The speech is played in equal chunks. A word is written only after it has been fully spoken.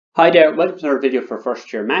Hi there, welcome to another video for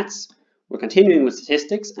first year maths. We're continuing with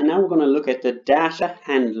statistics and now we're going to look at the data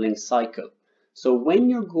handling cycle. So when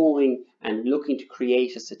you're going and looking to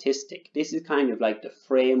create a statistic, this is kind of like the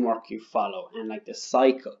framework you follow and like the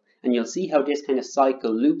cycle. And you'll see how this kind of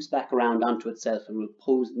cycle loops back around onto itself and will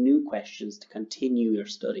pose new questions to continue your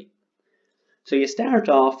study. So you start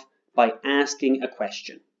off by asking a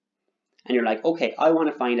question. And you're like, okay, I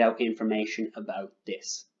want to find out information about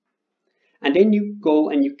this. And then you go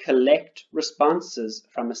and you collect responses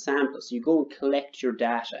from a sample. So you go and collect your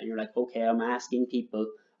data and you're like, okay, I'm asking people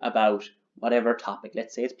about whatever topic.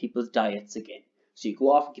 Let's say it's people's diets again. So you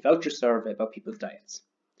go off and give out your survey about people's diets.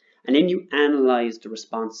 And then you analyze the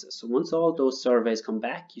responses. So once all those surveys come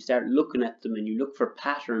back, you start looking at them and you look for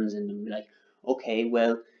patterns in them. Like, okay,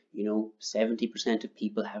 well, 70% of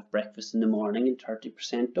people have breakfast in the morning and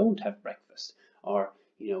 30% don't have breakfast. Or,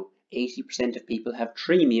 80% of people have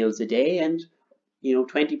 3 meals a day and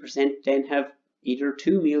 20% then have either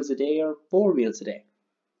 2 meals a day or 4 meals a day.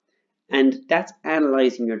 And that's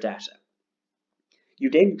analyzing your data. You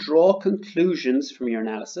then draw conclusions from your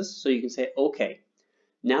analysis. So you can say, okay,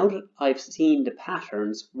 now that I've seen the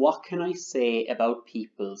patterns, what can I say about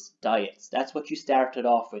people's diets? That's what you started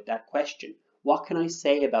off with, that question. What can I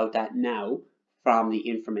say about that now from the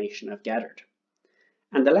information I've gathered?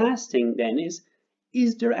 And the last thing then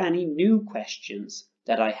is there any new questions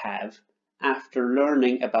that I have after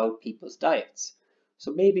learning about people's diets?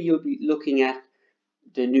 So maybe you'll be looking at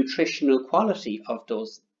the nutritional quality of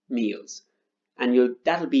those meals, and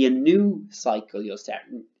that'll be a new cycle you'll start.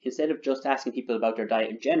 Instead of just asking people about their diet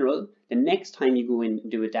in general, the next time you go in and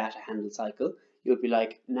do a data handle cycle, you'll be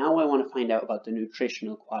like, now I want to find out about the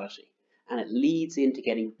nutritional quality. And it leads into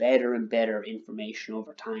getting better and better information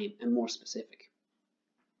over time and more specific.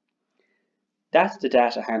 That's the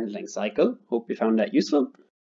data handling cycle. Hope you found that useful.